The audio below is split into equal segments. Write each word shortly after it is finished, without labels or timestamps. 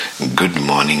Good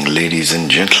morning, ladies and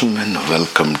gentlemen.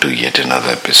 Welcome to yet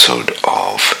another episode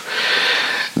of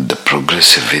the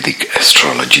Progressive Vedic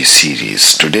Astrology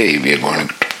series. Today we are going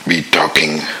to be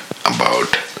talking about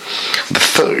the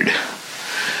third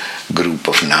group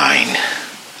of 9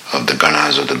 of the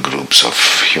Ganas, or the groups of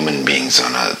human beings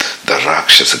on earth, the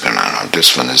Rakshasa Gana. Now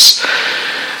this one is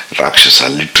Rakshasa,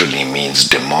 literally means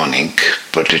demonic,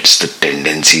 but it's the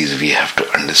tendencies we have to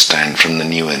understand from the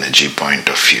new energy point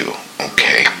of view.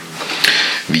 Okay,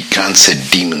 we can't say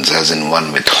demons as in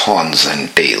one with horns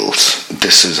and tails.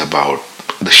 This is about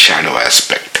the shadow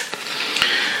aspect,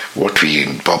 what we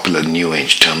in popular new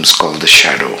age terms call the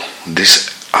shadow.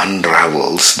 This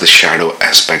unravels the shadow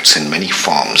aspects in many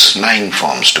forms, 9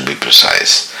 forms to be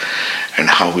precise, and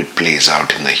how it plays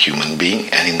out in the human being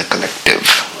and in the collective.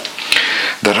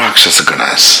 The Rakshasa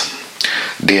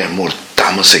Ganas, they are more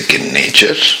tamasic in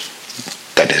nature,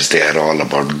 that is, they are all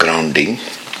about grounding,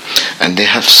 and they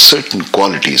have certain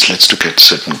qualities. Let's look at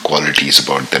certain qualities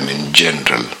about them in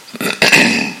general.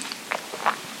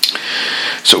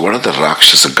 So what are the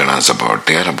Rakshasa Ganas about?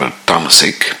 They are about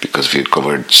tamasic, because we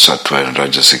covered Sattva and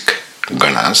Rajasic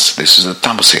Ganas. This is the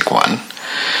tamasic one.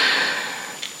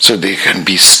 So they can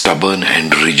be stubborn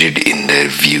and rigid in their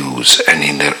views and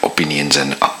in their opinions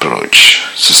and approach.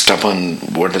 So stubborn,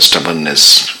 what does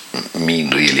stubbornness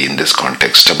mean really in this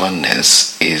context?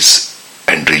 Stubbornness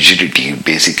and rigidity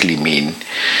basically mean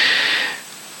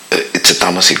it's a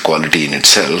tamasic quality in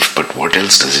itself, but what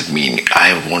else does it mean?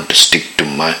 I want to stick to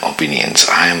my opinions.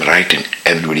 I am right and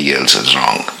everybody else is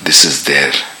wrong. This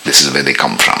is where they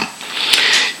come from.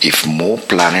 If more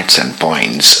planets and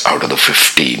points out of the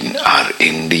 15 are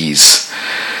in these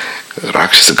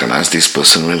Rakshasa Ganas, this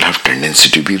person will have tendency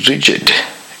to be rigid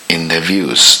in their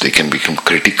views. They can become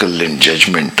critical and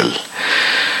judgmental.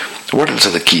 What else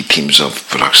are the key themes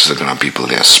of Rakshasa Gana people?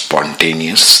 They are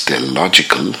spontaneous, they are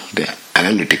logical, they are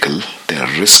analytical, they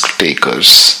are risk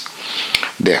takers,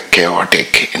 they are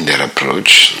chaotic in their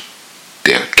approach,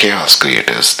 they are chaos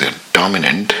creators, they are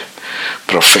dominant,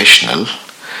 professional,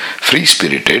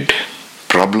 free-spirited,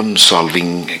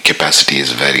 problem-solving capacity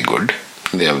is very good.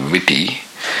 They are witty,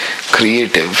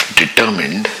 creative,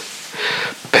 determined,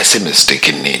 pessimistic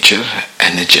in nature,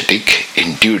 energetic,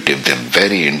 intuitive. They are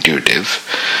very intuitive,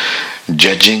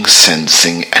 judging,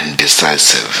 sensing, and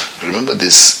decisive. Remember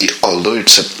this, although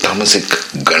it's a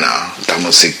tamasic gana,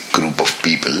 tamasic group of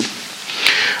people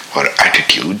or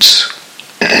attitudes,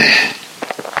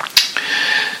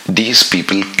 these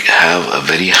people have a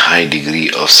very high degree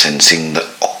of sensing the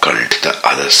occult, the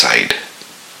other side.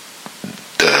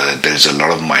 There is a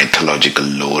lot of mythological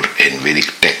lore in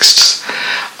Vedic texts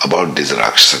about this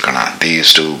Rakshasa Gana. They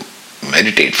used to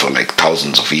meditate for like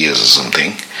thousands of years or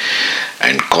something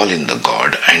and call in the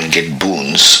god and get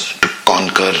boons to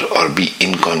conquer or be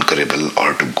inconquerable,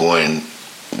 or to go and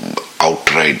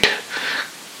outright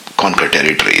conquer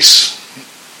territories,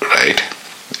 right?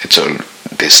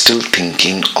 They're still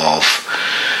thinking of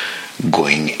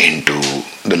going into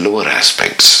the lower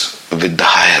aspects with the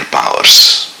higher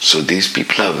powers. So these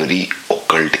people are very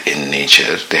occult in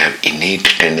nature. They have innate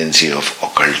tendency of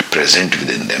occult present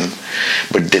within them,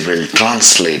 but they will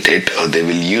translate it or they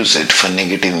will use it for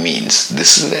negative means.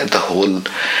 This is where the whole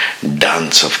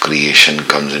dance of creation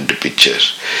comes into picture.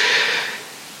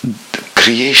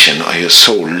 Creation, or your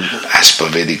soul, as per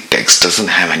Vedic text, doesn't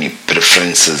have any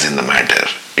preferences in the matter.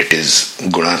 It is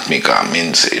gunatmika,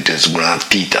 means it is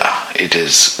gunatita. It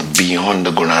is beyond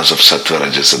the gunas of sattva,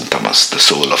 rajas and tamas, the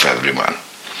soul of everyone.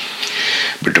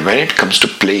 But when it comes to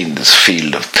play in this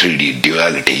field of 3D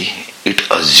duality, it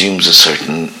assumes a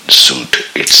certain suit.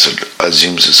 It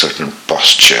assumes a certain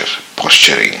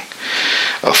posturing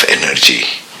of energy.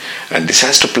 And this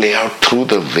has to play out through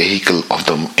the vehicle of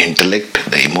the intellect,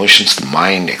 the emotions, the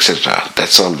mind, etc.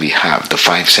 That's all we have, the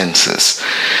 5 senses,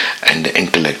 and the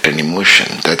intellect and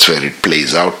emotion. That's where it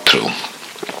plays out through.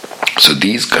 So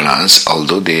these ganas,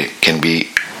 although they can be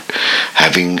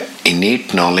having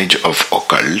innate knowledge of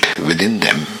occult within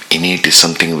them, innate is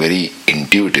something very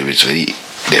intuitive.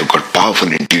 They've got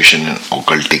powerful intuition and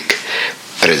occultic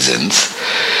presence,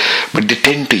 but they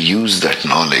tend to use that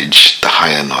knowledge, the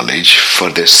higher knowledge, for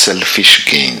their selfish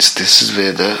gains. This is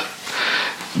where the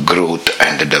growth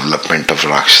and the development of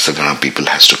Rakshasa Gana people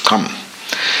has to come.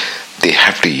 They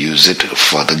have to use it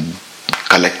for the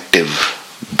collective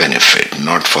benefit,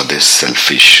 not for their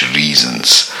selfish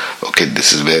reasons. Okay,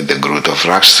 this is where the growth of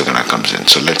Rakshasa Gana comes in.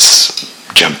 So let's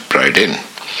jump right in.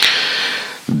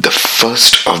 The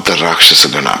first of the Rakshasa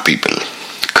Gana people,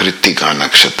 Kritika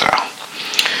Nakshatra.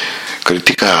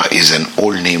 Kritika is an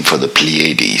old name for the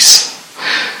Pleiades.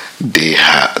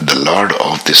 The lord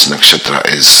of this nakshatra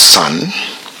is Sun,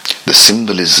 The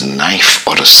symbol is knife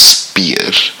or a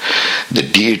spear. The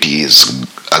deity is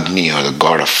Agni, or the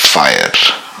god of fire.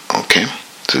 Okay,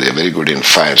 so they are very good in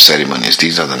fire ceremonies.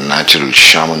 These are the natural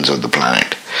shamans of the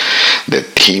planet. Their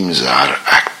themes are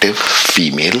active,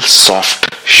 female,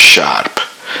 soft, sharp,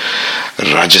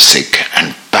 rajasic,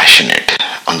 and passionate.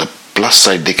 On the plus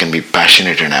side, they can be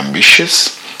passionate and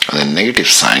ambitious. On the negative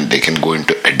side, they can go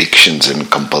into addictions and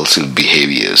compulsive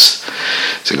behaviors.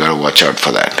 So you got to watch out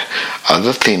for that.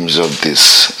 Other themes of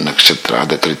this nakshatra,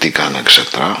 the Kritika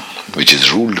nakshatra, which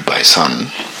is ruled by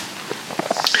Sun,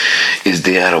 is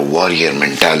they are a warrior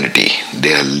mentality.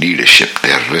 They are leadership.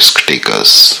 They are risk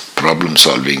takers. Problem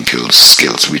solving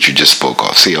skills, which we just spoke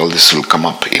of. See, all this will come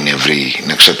up in every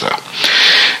nakshatra.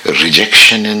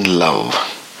 Rejection in love.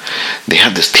 They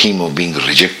have this theme of being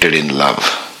rejected in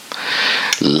love.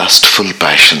 Lustful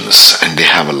passions, and they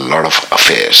have a lot of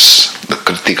affairs. The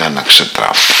Kritika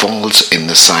nakshatra falls in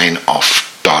the sign of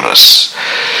Taurus.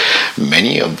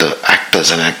 Many of the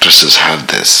actors and actresses have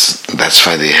this. That's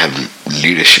why they have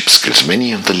leadership skills.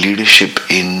 Many of the leadership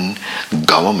in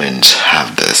governments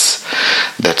have this.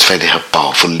 That's why they have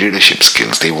powerful leadership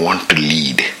skills. They want to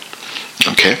lead.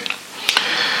 Okay?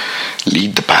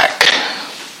 Lead the pack.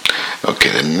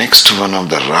 Okay, the next one of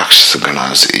the Rakshasa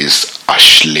Ganas is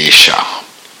Ashlesha.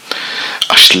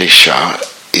 Ashlesha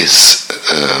is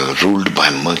ruled by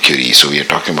Mercury, so we are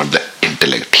talking about the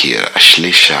intellect here.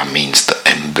 Ashlesha means the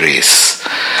embrace.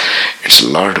 Its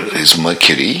lord is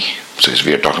Mercury, so as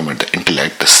we are talking about the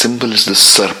intellect, the symbol is the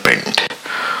serpent.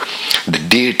 The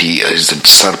deity is the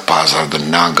Sarpas or the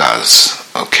Nagas.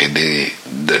 Okay, the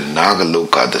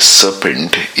Nagaloka, the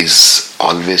serpent, is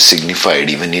always signified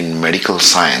even in medical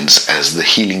science as the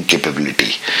healing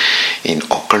capability, in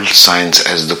occult science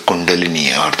as the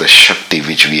Kundalini or the Shakti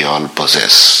which we all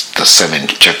possess, the 7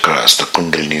 chakras, the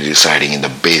Kundalini residing in the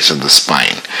base of the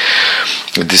spine.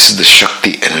 This is the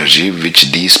Shakti energy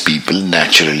which these people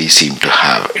naturally seem to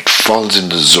have. It falls in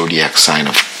the zodiac sign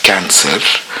of Cancer,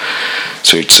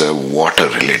 so it's a water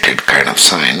related kind of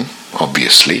sign,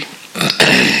 obviously.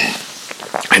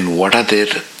 And what are their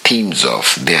themes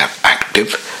of? They are active,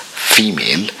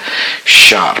 female,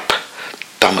 sharp,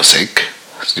 tamasic.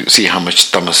 So you see how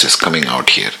much tamas is coming out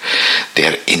here. They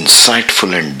are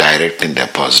insightful and direct in their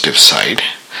positive side.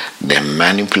 They are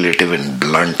manipulative and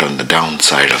blunt on the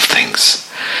downside of things.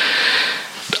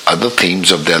 The other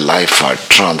themes of their life are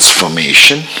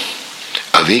transformation,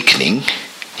 awakening,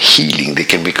 healing. They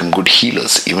can become good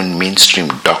healers. Even mainstream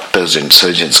doctors and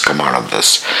surgeons come out of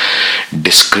this.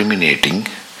 Discriminating.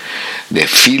 They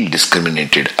feel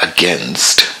discriminated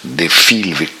against. They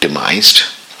feel victimized.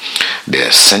 They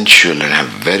are sensual and have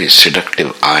very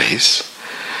seductive eyes.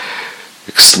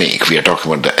 Snake. We are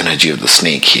talking about the energy of the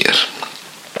snake here.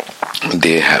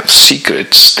 They have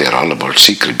secrets. They are all about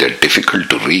secret. They are difficult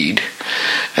to read.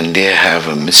 And they have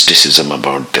a mysticism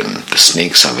about them. The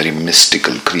snakes are very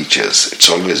mystical creatures. It's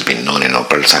always been known in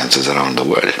occult sciences around the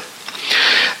world.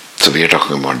 So we are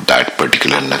talking about that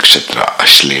particular nakshatra,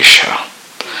 Ashlesha.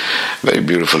 Very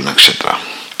beautiful nakshatra.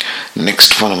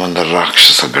 Next one among the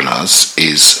Rakshasa Ganas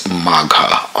is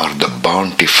Magha, or the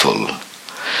bountiful.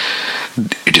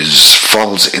 It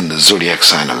falls in the zodiac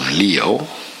sign of Leo.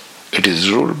 It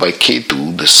is ruled by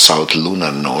Ketu, the south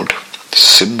lunar node. The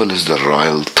symbol is the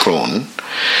royal throne.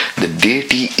 The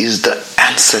deity is the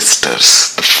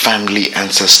ancestors, the family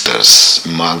ancestors.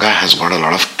 Magha has got a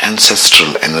lot of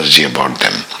ancestral energy about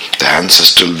them. The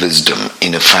ancestral wisdom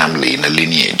in a family, in a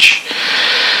lineage.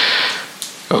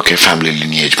 Okay, family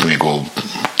lineage may go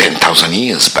 10,000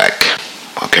 years back.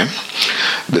 Okay.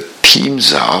 The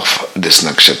themes of this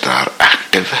nakshatra are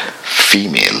active,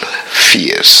 female,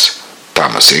 fierce,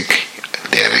 tamasic.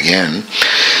 There again,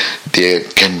 they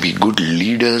can be good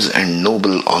leaders and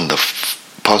noble on the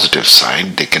positive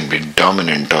side. They can be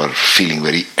dominant or feeling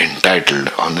very entitled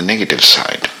on the negative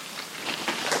side.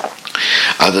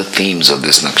 Other themes of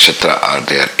this nakshatra are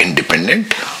they are independent,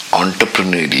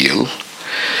 entrepreneurial.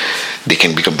 They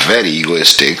can become very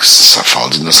egoistic.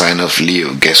 Falls in the sign of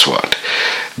Leo. Guess what?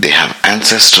 They have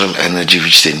ancestral energy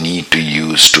which they need to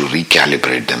use to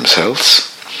recalibrate themselves.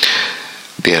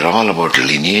 They are all about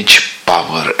lineage,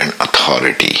 power and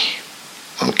authority.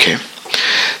 Okay?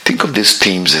 Think of these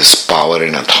themes as power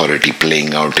and authority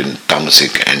playing out in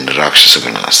Tamasic and Rakshasa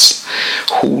Ganas.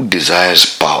 Who desires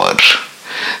power?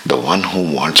 The one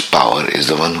who wants power is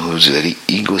the one who is very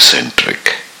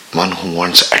egocentric. One who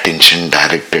wants attention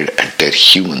directed at their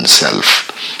human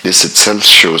self. This itself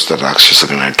shows the Rakshasa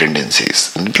Gana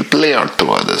tendencies. And it will play out to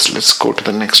others. Let's go to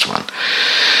the next one.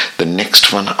 The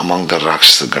next one among the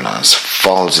Rakshasa Ganas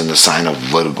falls in the sign of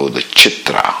Virgo, the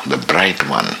Chitra, the bright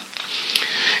one.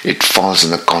 It falls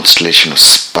in the constellation of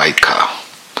Spica.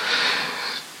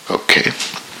 Okay.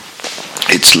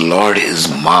 Its lord is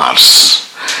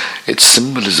Mars. Its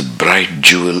symbol is a bright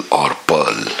jewel or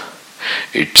pearl.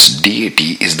 Its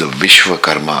deity is the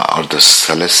Vishwakarma or the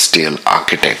celestial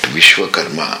architect.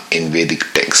 Vishwakarma in Vedic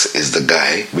texts is the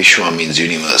guy. Vishwa means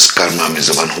universe. Karma means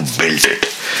the one who built it.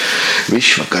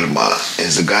 Vishwakarma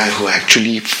is the guy who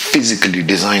actually physically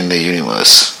designed the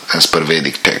universe as per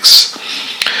Vedic texts.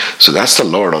 So that's the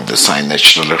lord of the sign. That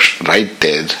right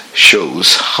there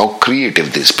shows how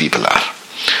creative these people are.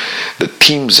 The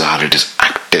themes are: it is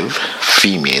active,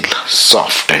 female,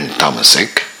 soft and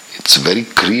tamasic. It's very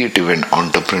creative and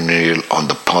entrepreneurial on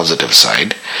the positive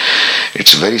side.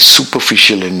 It's very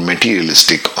superficial and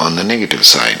materialistic on the negative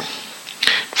side.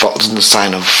 It falls in the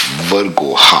sign of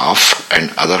Virgo half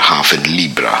and other half in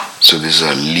Libra. So these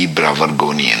are Libra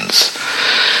Virgonians.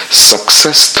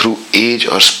 Success through age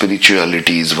or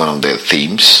spirituality is one of their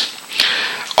themes.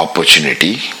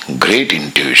 Opportunity, great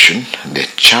intuition, they're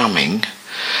charming,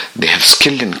 they have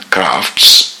skill in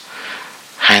crafts,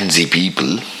 handsy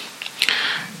people.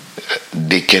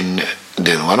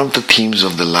 One of the themes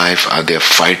of the life are they are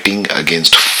fighting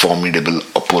against formidable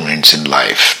opponents in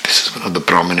life. This is one of the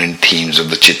prominent themes of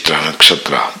the Chitra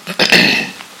Nakshatra.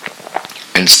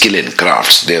 And skill in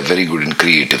crafts, they are very good in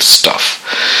creative stuff.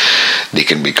 They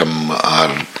can become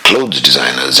our clothes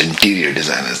designers, interior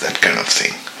designers, that kind of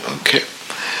thing. Okay,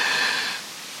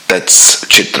 that's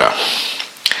Chitra.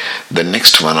 The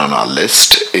next one on our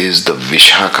list is the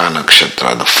Vishaka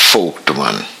Nakshatra, the forked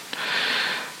one.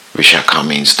 Vishaka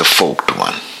means the forked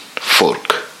one,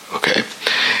 fork, okay.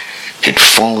 It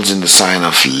falls in the sign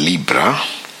of Libra.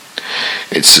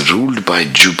 It's ruled by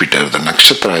Jupiter. The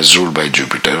nakshatra is ruled by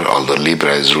Jupiter, although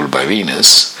Libra is ruled by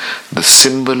Venus. The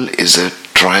symbol is a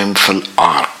triumphal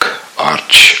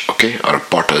arch, okay, or a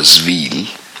potter's wheel.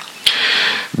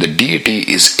 The deity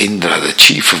is Indra, the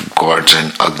chief of gods,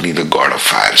 and Agni, the god of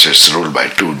fire. So it's ruled by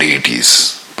two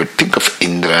deities. But think of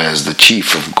Indra as the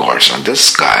chief of gods. Now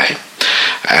this guy,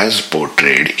 as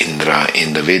portrayed, Indra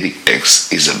in the Vedic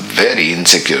text, is a very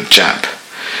insecure chap.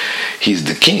 He's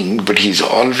the king, but he's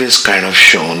always kind of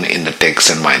shown in the text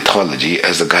and mythology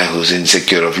as the guy who's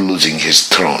insecure of losing his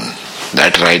throne.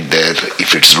 That right there,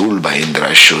 if it's ruled by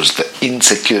Indra, shows the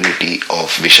insecurity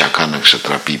of Vishaka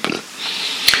Nakshatra people.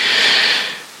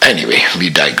 Anyway, we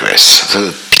digress. So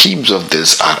the themes of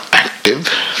this are active,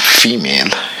 female,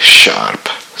 sharp,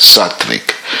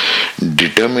 sattvic,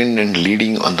 determined and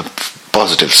leading on the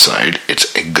positive side.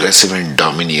 It's aggressive and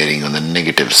domineering on the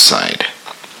negative side.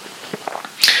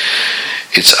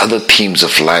 Its other themes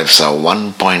of lives are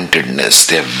one-pointedness.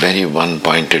 They are very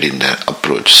one-pointed in their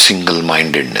approach,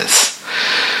 single-mindedness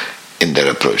in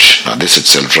their approach. Now this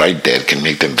itself right there can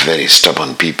make them very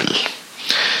stubborn people.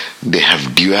 They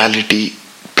have duality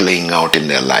playing out in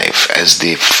their life as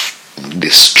they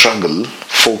struggle.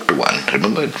 Forked one,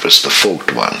 remember it was the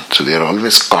forked one. So they are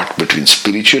always caught between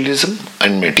spiritualism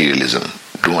and materialism.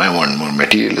 Do I want more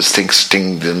materialistic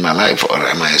things in my life, or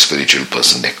am I a spiritual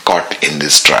person? They're caught in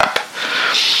this trap.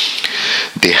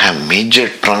 They have major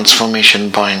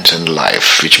transformation points in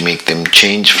life which make them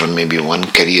change from maybe one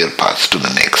career path to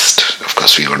the next. Of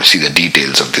course, we got to see the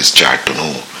details of this chart to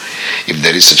know if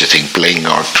there is such a thing playing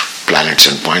out. Planets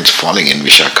and points falling in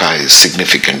Vishaka is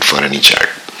significant for any chart.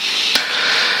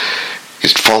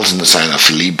 It falls in the sign of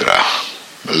Libra,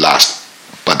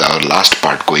 but our last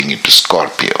part going into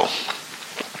Scorpio.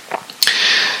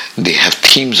 They have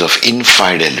themes of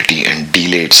infidelity and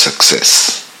delayed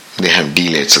success. They have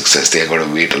delayed success. They have got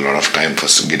to wait a lot of time for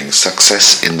getting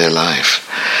success in their life.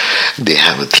 They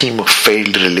have a theme of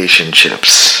failed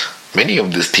relationships. Many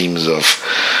of these themes of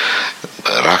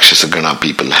Rakshasa Gana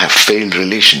people have failed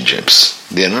relationships.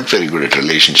 They are not very good at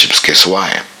relationships. Guess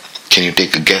why? Can you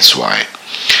take a guess why?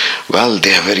 Well,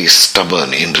 they are very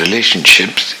stubborn. In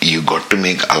relationships, you got to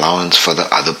make allowance for the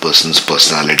other person's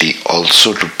personality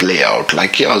also to play out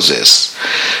like yours is.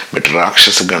 But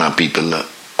Rakshasa Gana people,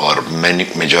 or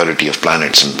majority of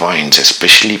planets and points,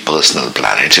 especially personal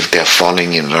planets, if they are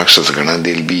falling in Rakshasa Gana,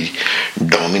 they'll be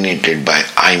dominated by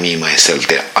I, me, myself.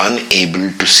 They are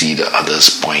unable to see the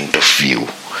other's point of view.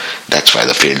 That's why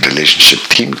the failed relationship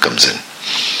theme comes in.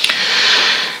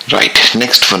 Right,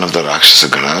 next one of the Rakshasa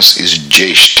Ganas is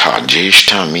Jyeshtha.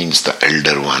 Jyeshtha means the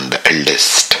elder one, the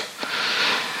eldest.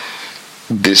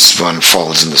 This one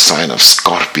falls in the sign of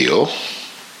Scorpio.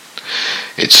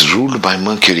 It's ruled by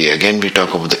Mercury. Again, we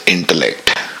talk about the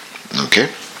intellect. Okay?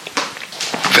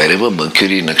 Wherever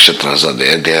Mercury nakshatras are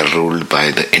there, they are ruled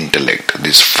by the intellect.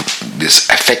 This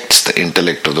affects the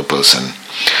intellect of the person.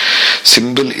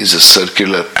 Symbol is a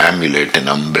circular amulet, an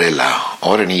umbrella,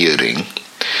 or an earring.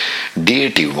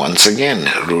 Deity once again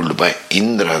ruled by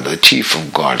Indra, the chief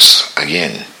of gods.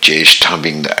 Again, Jyeshtha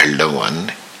being the elder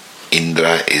one.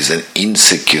 Indra is an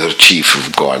insecure chief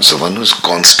of gods, the one who's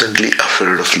constantly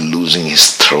afraid of losing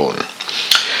his throne.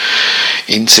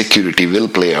 Insecurity will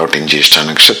play out in Jyeshtha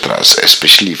nakshatras,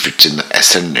 especially if it's in the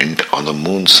ascendant or the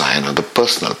moon sign or the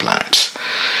personal planets.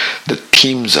 The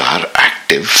themes are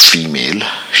active, female,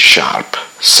 sharp,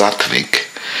 sattvic,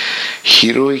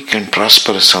 heroic and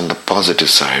prosperous on the positive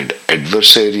side,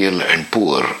 adversarial and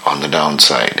poor on the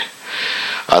downside.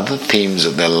 Other themes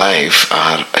of their life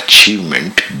are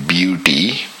achievement,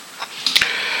 beauty,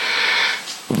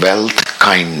 wealth,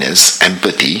 kindness,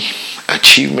 empathy,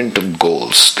 achievement of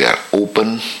goals. They are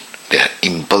open, they are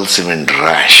impulsive and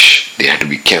rash. They have to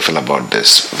be careful about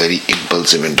this. Very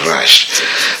impulsive and rash.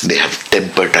 They have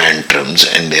temper tantrums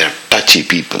and they are touchy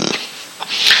people.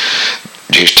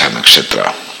 Jyeshtha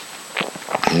Nakshatra.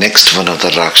 Next one of the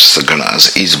Rakshasa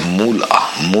Ganas is Mula.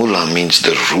 Mula means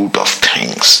the root of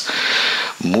things.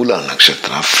 Mula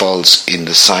Nakshatra falls in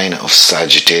the sign of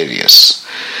Sagittarius.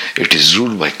 It is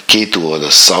ruled by Ketu, or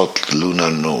the south lunar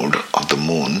node of the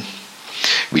moon,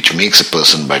 which makes a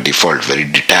person by default very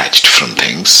detached from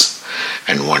things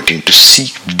and wanting to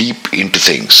seek deep into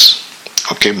things.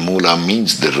 Okay, Mula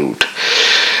means the root.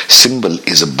 Symbol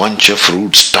is a bunch of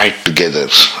roots tied together,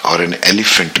 or an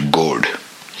elephant goad.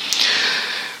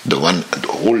 The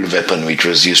old weapon which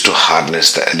was used to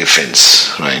harness the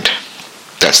elephants, right?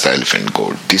 That's the elephant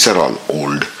goad. These are all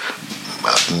old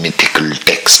mythical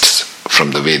texts from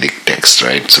the Vedic text,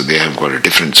 right? So they have got a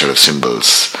different set of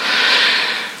symbols.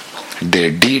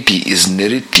 Their deity is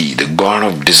Niriti, the god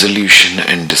of dissolution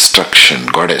and destruction,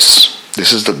 goddess.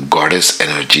 This is the goddess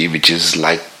energy which is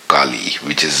like Kali,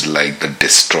 which is like the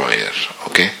destroyer,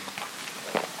 okay?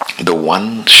 The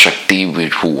one Shakti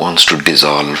who wants to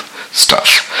dissolve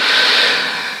stuff.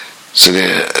 So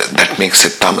that makes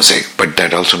it tamasic, but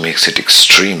that also makes it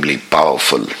extremely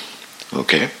powerful,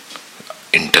 okay?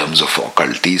 In terms of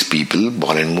occult, these people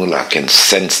born in Mula can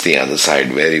sense the other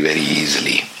side very, very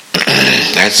easily.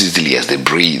 As easily as they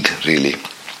breathe, really.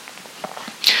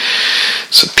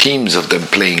 So themes of them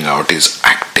playing out is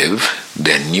active,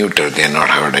 they're neuter, they're not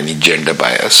having any gender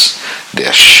bias,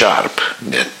 they're sharp,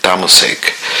 they're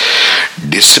tamasic,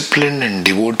 disciplined and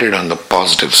devoted on the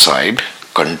positive side,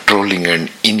 controlling and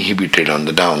inhibited on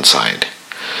the downside.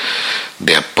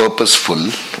 They are purposeful,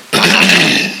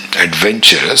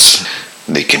 adventurous,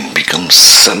 they can become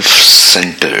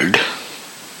self-centered,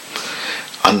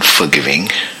 unforgiving,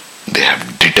 they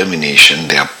have determination,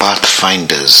 they are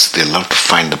pathfinders, they love to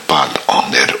find the path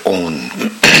on their own.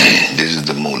 This is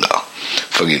the Mula.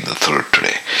 Forgive the throat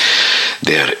today.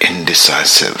 They are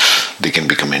indecisive. They can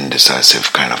become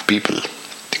indecisive kind of people.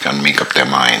 They can't make up their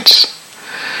minds.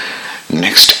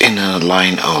 Next in a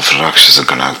line of Rakshasa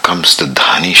Gana comes the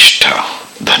Dhanishta.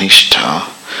 Dhanishta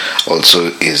also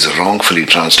is wrongfully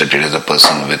translated as a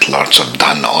person with lots of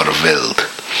dhan or wealth.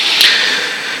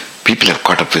 People have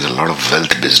caught up with a lot of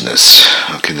wealth business.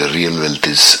 Okay, the real wealth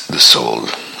is the soul.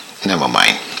 Never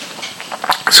mind.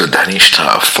 So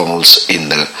Dhanishta falls in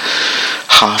the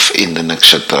half in the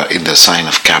nakshatra, in the sign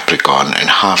of Capricorn, and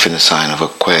half in the sign of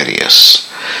Aquarius.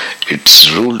 It's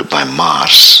ruled by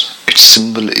Mars. Its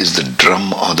symbol is the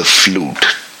drum or the flute.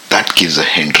 That gives a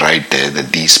hint right there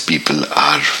that these people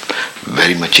are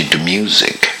very much into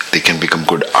music. They can become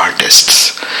good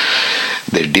artists.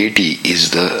 Their deity is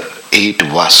the 8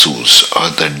 Vasus, or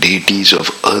the deities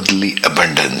of earthly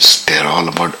abundance. They are all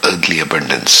about earthly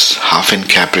abundance. Half in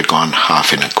Capricorn,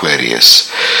 half in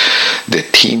Aquarius. Their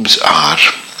themes are,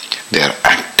 they are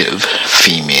active,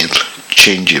 female,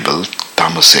 changeable,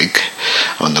 tamasic.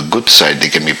 On the good side, they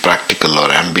can be practical or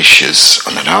ambitious.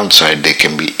 On the downside, they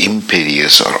can be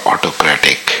imperious or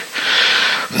autocratic.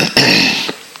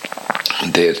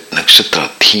 Their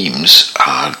nakshatra themes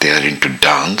are, they are into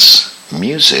dance,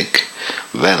 music,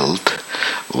 wealth,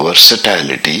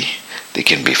 versatility. They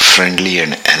can be friendly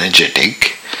and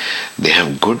energetic. They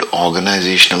have good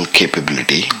organizational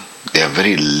capability. They are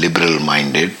very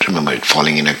liberal-minded. Remember it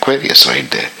falling in Aquarius right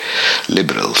there.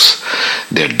 Liberals.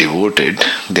 They are devoted.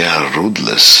 They are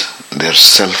ruthless. They are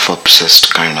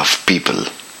self-obsessed kind of people.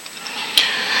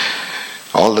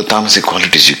 All the tamasic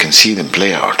qualities, you can see them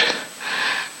play out.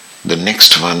 The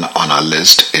next one on our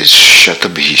list is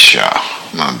Shatabhisha.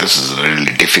 Now this is a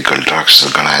really difficult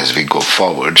Rakshasa Gana as we go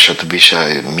forward.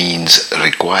 Shatabhisha means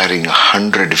requiring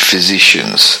 100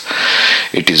 physicians.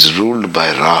 It is ruled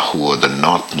by Rahu, or the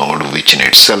north node, which in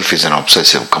itself is an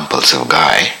obsessive compulsive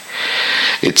guy.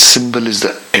 Its symbol is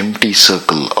the empty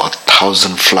circle or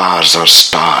 1,000 flowers or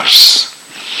stars.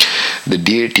 The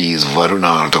deity is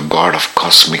Varuna, or the god of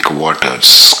cosmic waters,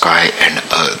 sky and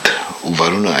earth.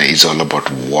 Varuna is all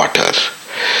about water.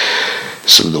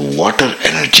 So the water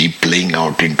energy playing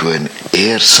out into an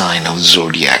air sign of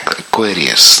zodiac,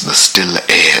 Aquarius, the still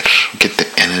air. Get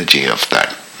the energy of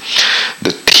that.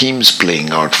 The themes playing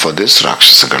out for this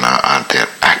Rakshasa Gana are their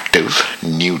active,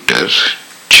 neuter,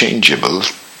 changeable,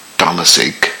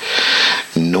 tamasic,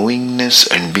 knowingness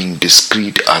and being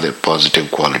discreet are their positive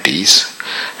qualities.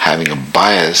 Having a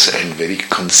bias and very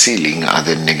concealing are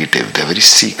their negative. They're very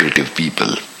secretive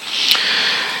people.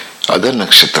 Other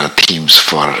nakshatra themes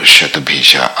for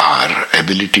Shatabhisha are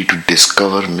ability to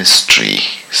discover mystery,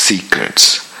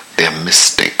 secrets. They are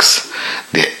mystics.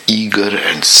 They are eager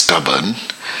and stubborn.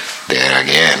 They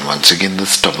are once again the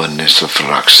stubbornness of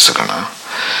Rakshasa Gana.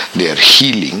 They are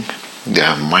healing. They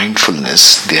have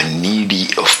mindfulness. They are needy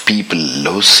of people,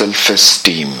 low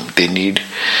self-esteem. They need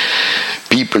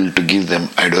people to give them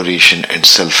adoration and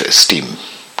self-esteem.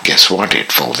 Guess what?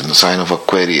 It falls in the sign of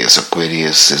Aquarius.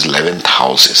 Aquarius' 11th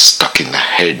house is stuck in the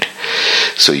head.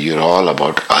 So you're all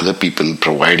about other people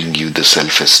providing you the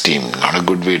self-esteem. Not a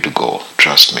good way to go,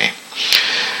 trust me.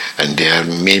 And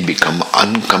they may become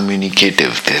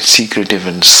uncommunicative. They're secretive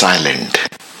and silent,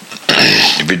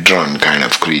 withdrawn kind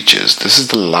of creatures. This is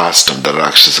the last of the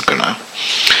Rakshasa Gana.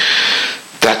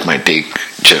 That, my take,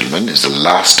 gentlemen, is the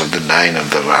last of the 9 of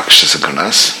the Rakshasa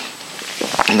Ganas.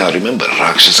 Now remember,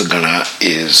 Rakshasa Gana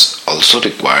is also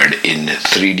required in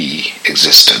 3D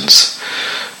existence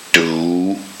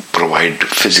to provide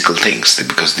physical things,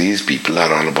 because these people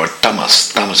are all about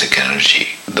tamasic energy,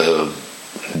 the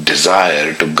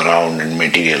desire to ground and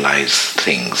materialize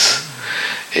things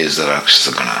is the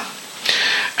Rakshasa Gana.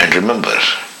 And remember,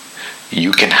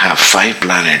 you can have 5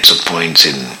 planets or points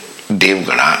in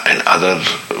Devgana and other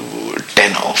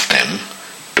 10 of them,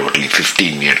 totally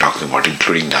 15 we are talking about,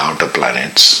 including the outer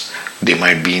planets. They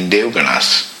might be in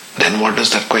Devganas. Then what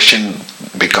does that question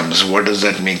becomes? What does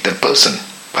that make that person?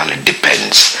 Well, it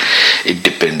depends. It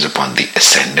depends upon the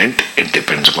ascendant, it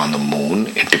depends upon the moon,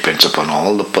 it depends upon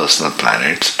all the personal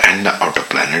planets and the outer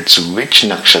planets, which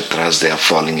nakshatras they are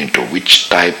falling into, which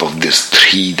type of these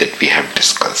 3 that we have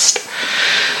discussed.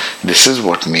 This is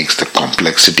what makes the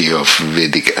complexity of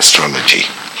Vedic astrology,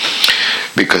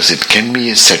 because it can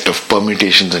be a set of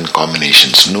permutations and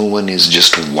combinations. No one is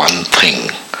just one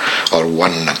thing or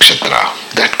one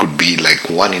nakshatra. That could be like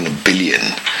 1 in a billion.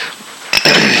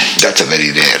 That's a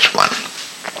very rare one.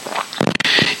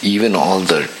 Even all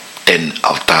the 10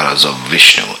 avatars of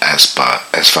Vishnu, as far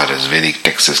as Vedic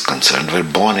text is concerned, were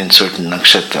born in certain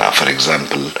nakshatra. For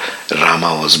example,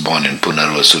 Rama was born in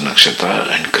Punarvasu nakshatra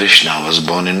and Krishna was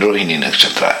born in Rohini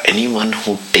nakshatra. Anyone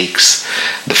who takes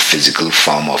the physical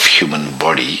form of human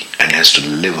body and has to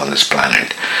live on this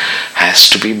planet has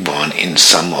to be born in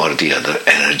some or the other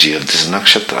energy of these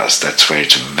nakshatras. That's why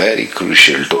it's very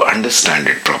crucial to understand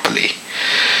it properly.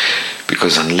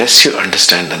 Because unless you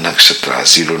understand the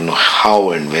nakshatras, you don't know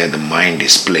how and where the mind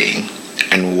is playing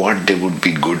and what they would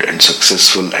be good and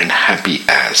successful and happy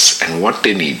as, and what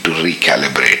they need to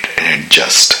recalibrate and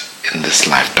adjust in this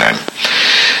lifetime.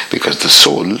 Because the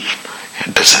soul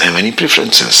doesn't have any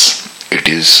preferences. It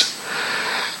is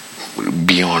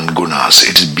beyond gunas.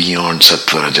 It is beyond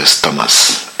sattva, rajas,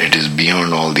 tamas. It is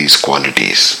beyond all these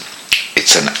qualities.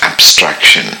 It's an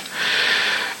abstraction.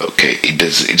 Okay,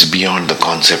 it's beyond the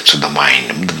concepts of the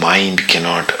mind. The mind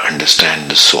cannot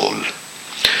understand the soul.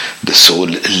 The soul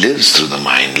lives through the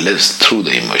mind, lives through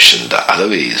the emotion. The other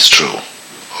way is true.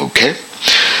 Okay?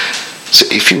 So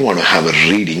if you want to have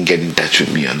a reading, get in touch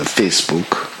with me on the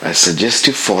Facebook. I suggest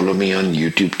you follow me on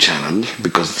YouTube channel,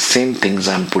 because the same things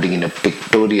I'm putting in a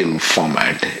pictorial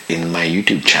format in my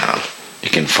YouTube channel. You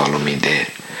can follow me there.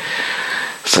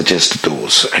 Suggest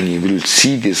those, and you will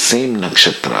see the same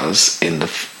nakshatras in the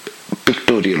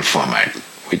pictorial format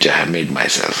which I have made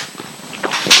myself.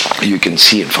 You can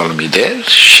see and follow me there.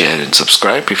 Share and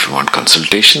subscribe if you want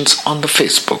consultations on the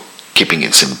Facebook. Keeping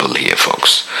it simple here,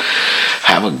 folks.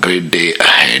 Have a great day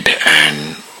ahead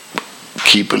and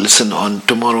keep a listen. On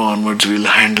tomorrow onwards we'll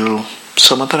handle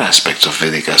some other aspects of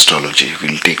Vedic astrology.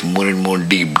 We'll take more and more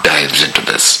deep dives into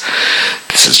this.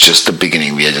 This is just the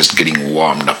beginning. We are just getting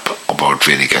warmed up about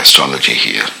Vedic astrology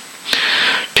here.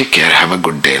 Take care, have a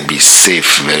good day, and be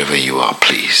safe wherever you are,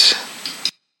 please.